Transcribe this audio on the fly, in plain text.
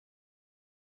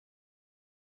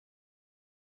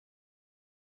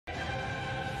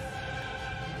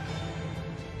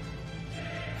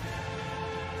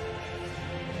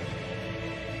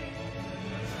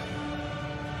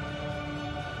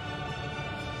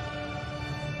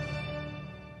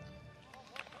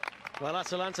Well,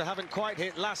 Atalanta haven't quite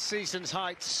hit last season's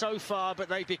heights so far, but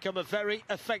they've become a very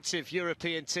effective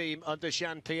European team under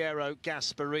Gianpiero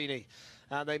Gasperini.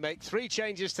 And they make 3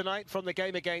 changes tonight from the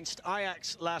game against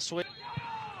Ajax last week.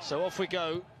 So off we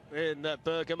go in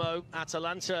Bergamo,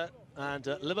 Atalanta and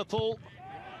Liverpool.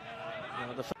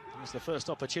 It's the first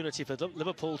opportunity for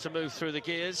Liverpool to move through the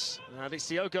gears. And it's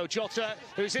Diogo Jota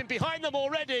who's in behind them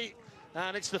already.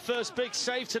 And it's the first big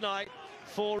save tonight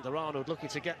for Arnold, looking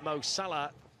to get Mo Salah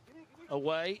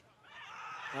away.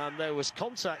 And there was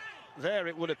contact there,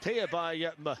 it would appear, by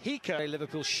Mojica.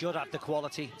 Liverpool should have the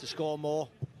quality to score more.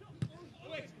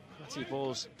 Fatty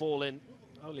ball in,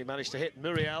 only managed to hit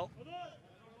Muriel.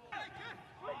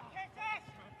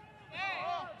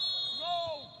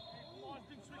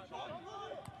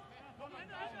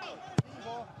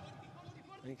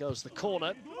 Here goes the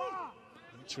corner,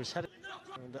 which was headed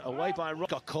and away by Rob.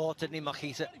 Got caught, didn't he,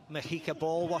 Mojica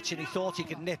ball watching. He thought he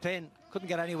could nip in, couldn't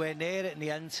get anywhere near it in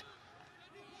the end.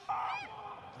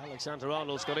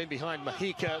 Alexander-Arnold's got in behind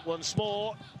Mojica once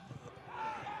more.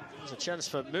 There's a chance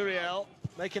for Muriel,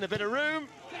 making a bit of room.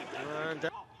 And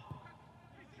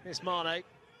here's Mane.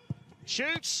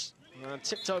 Shoots, and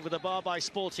tipped over the bar by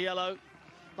Sportiello.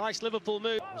 Nice Liverpool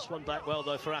move. This one back well,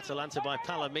 though, for Atalanta by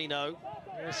Palomino.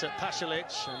 It's at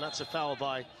Pasalic, and that's a foul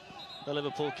by the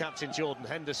Liverpool captain, Jordan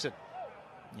Henderson.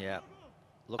 Yeah.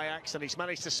 Ajax, and he's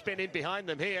managed to spin in behind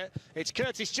them here. It's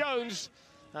Curtis Jones,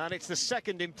 and it's the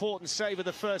second important save of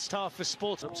the first half for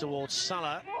Sport. Up towards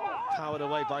Salah, powered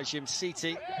away by Jim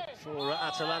Citi for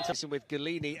Atalanta. With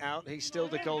Galini out, he's still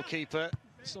the goalkeeper.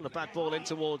 It's not a bad ball in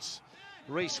towards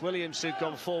Reece Williams, who'd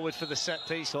gone forward for the set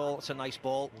piece. Oh, it's a nice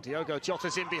ball. Diogo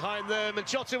Jota's in behind them, and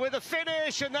Jota with a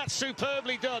finish, and that's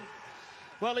superbly done.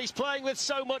 Well, he's playing with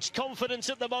so much confidence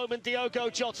at the moment, Diogo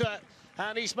Jota,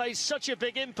 and he's made such a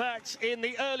big impact in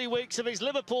the early weeks of his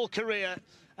Liverpool career,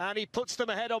 and he puts them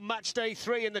ahead on match day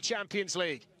 3 in the Champions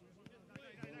League.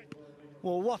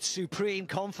 Well, what supreme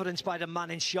confidence by the man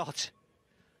in shot.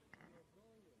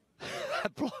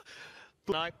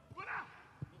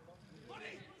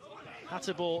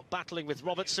 Hatterborn battling with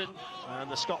Robertson,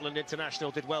 and the Scotland international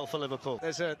did well for Liverpool.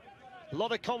 There's a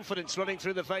lot of confidence running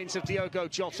through the veins of Diogo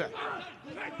Jota.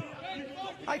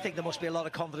 I think there must be a lot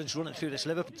of confidence running through this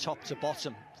Liverpool top to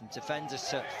bottom, from defenders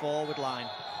to forward line.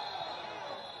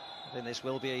 I think this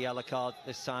will be a yellow card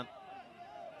this time.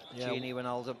 Yeah. Gini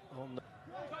Wijnaldum.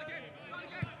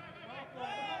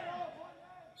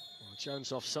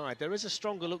 Jones offside. There is a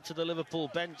stronger look to the Liverpool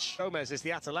bench. Gomez is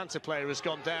the Atalanta player, has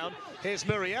gone down. Here's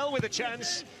Muriel with a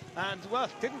chance, and well,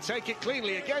 didn't take it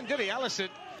cleanly again, did he, Alisson?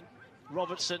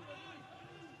 Robertson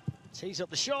tees up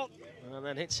the shot and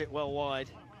then hits it well wide.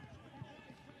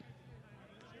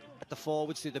 The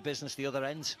forwards do the business the other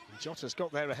end. Jota's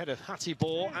got there ahead of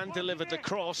Hatterborn and delivered the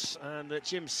cross, and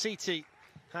Jim Citi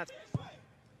had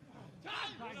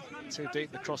too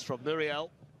deep the cross from Muriel.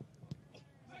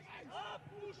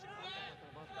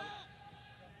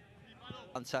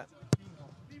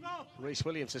 Reece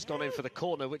Williams has gone in for the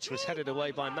corner, which was headed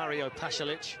away by Mario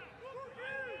Pasalic.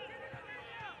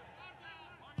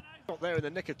 Got there in the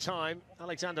nick of time.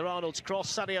 Alexander-Arnold's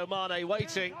cross, Sadio Mane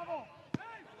waiting.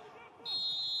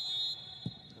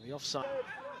 And the offside.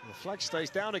 The flag stays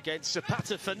down against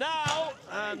Zapata for now,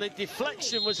 and the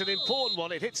deflection was an important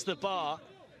one. It hits the bar.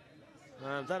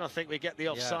 And then I think we get the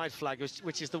offside flag,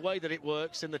 which is the way that it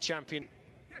works in the champion.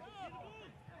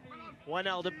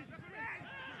 Wijnaldum.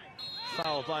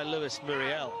 Foul by Luis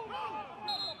Muriel.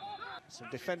 Some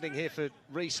defending here for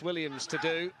Reece Williams to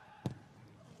do.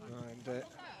 And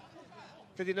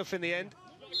did enough in the end.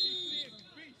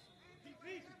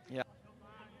 Yeah.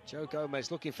 Joe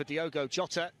Gomez looking for Diogo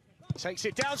Jota. Takes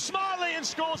it down smartly and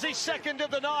scores his second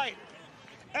of the night.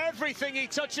 Everything he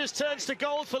touches turns to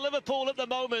gold for Liverpool at the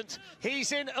moment.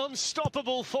 He's in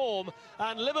unstoppable form,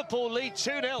 and Liverpool lead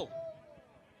 2-0.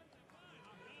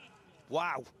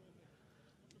 Wow.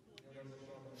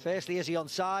 Firstly, is he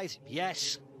onside?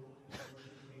 Yes.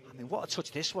 I mean, what a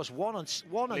touch this was. One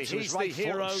onto his right foot,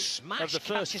 hero of the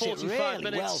first 45 really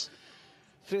minutes. Well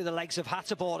through the legs of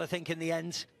Hatterborn, I think, in the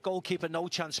end. Goalkeeper, no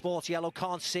chance. Sportiello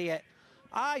can't see it.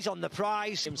 Eyes on the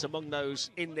prize. Him's among those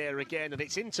in there again, and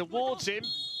it's in towards him.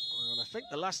 And I think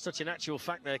the last touch, in actual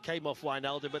fact, there came off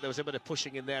Wijnaldum, but there was a bit of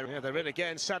pushing in there. Yeah, they're in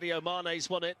again. Sadio Mane's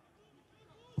won it.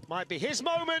 Might be his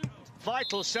moment.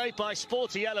 Vital save by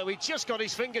Sportiello. He just got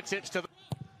his fingertips to the...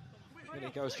 And he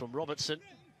goes from Robertson.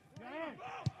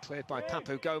 Cleared by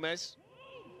Papu Gomez.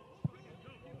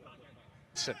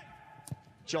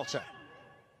 Jota.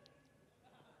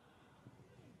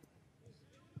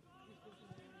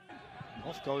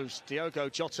 Off goes Diogo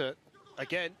Jota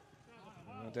again.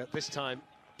 And this time,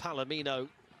 Palomino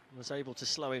was able to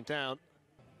slow him down.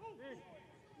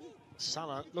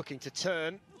 Salah looking to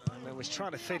turn, and then was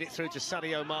trying to feed it through to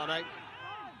Sadio Mane.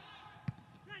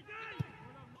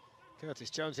 Curtis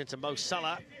Jones into Mo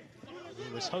Salah.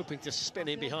 He was hoping to spin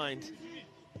in behind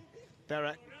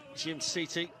Berat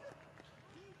Jim-Siti.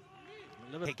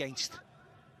 Against,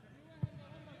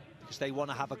 because they want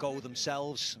to have a go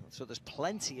themselves, so there's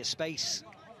plenty of space.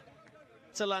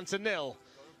 Atlanta 0,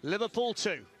 Liverpool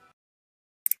 2.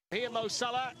 Here Mo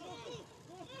Salah.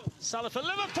 Salah for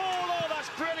Liverpool, oh that's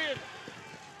brilliant.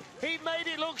 He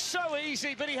made it look so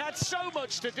easy, but he had so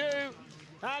much to do.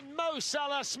 And Mo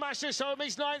Salah smashes home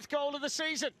his 9th goal of the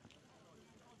season.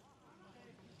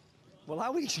 Well,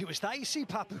 how easy was that? You see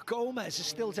Papu Gomez is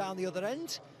still down the other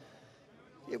end.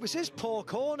 It was his poor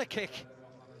corner kick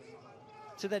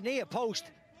to the near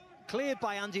post, cleared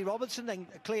by Andy Robertson, then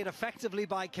cleared effectively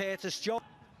by Curtis Jones.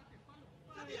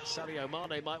 Sadio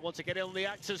Mane might want to get in on the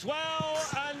act as well,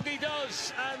 and he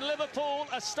does. And Liverpool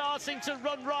are starting to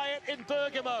run riot in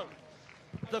Bergamo.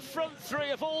 The front three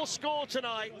have all scored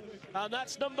tonight, and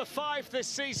that's number 5 this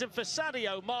season for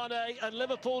Sadio Mane, and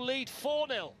Liverpool lead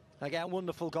 4-0. Again,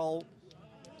 wonderful goal.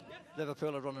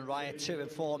 Liverpool are running riot 2 in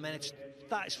 4 minutes.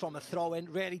 That is from a throw-in,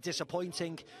 really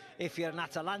disappointing if you're an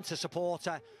Atalanta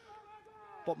supporter.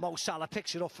 But Mo Salah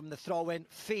picks it up from the throw-in,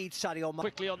 feeds Sadio Mane.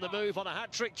 Quickly on the move on a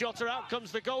hat-trick, Jota, out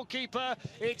comes the goalkeeper.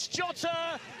 It's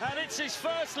Jota, and it's his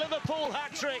first Liverpool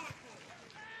hat-trick.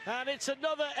 And it's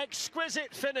another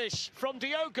exquisite finish from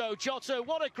Diogo Jota.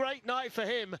 What a great night for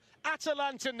him.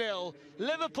 Atalanta 0,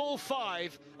 Liverpool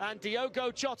 5, and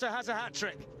Diogo Jota has a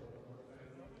hat-trick.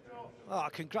 Oh,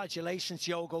 congratulations,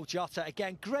 Diogo Jota.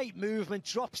 Again, great movement,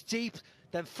 drops deep,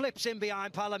 then flips in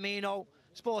behind Palomino.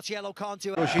 Sports Yellow can't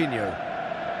do it. Jorginho.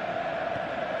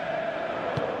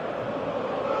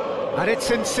 And it's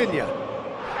Insigne.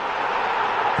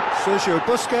 Sergio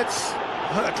Busquets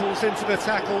hurtles into the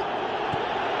tackle.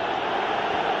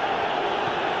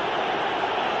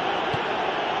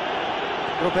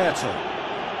 Roberto.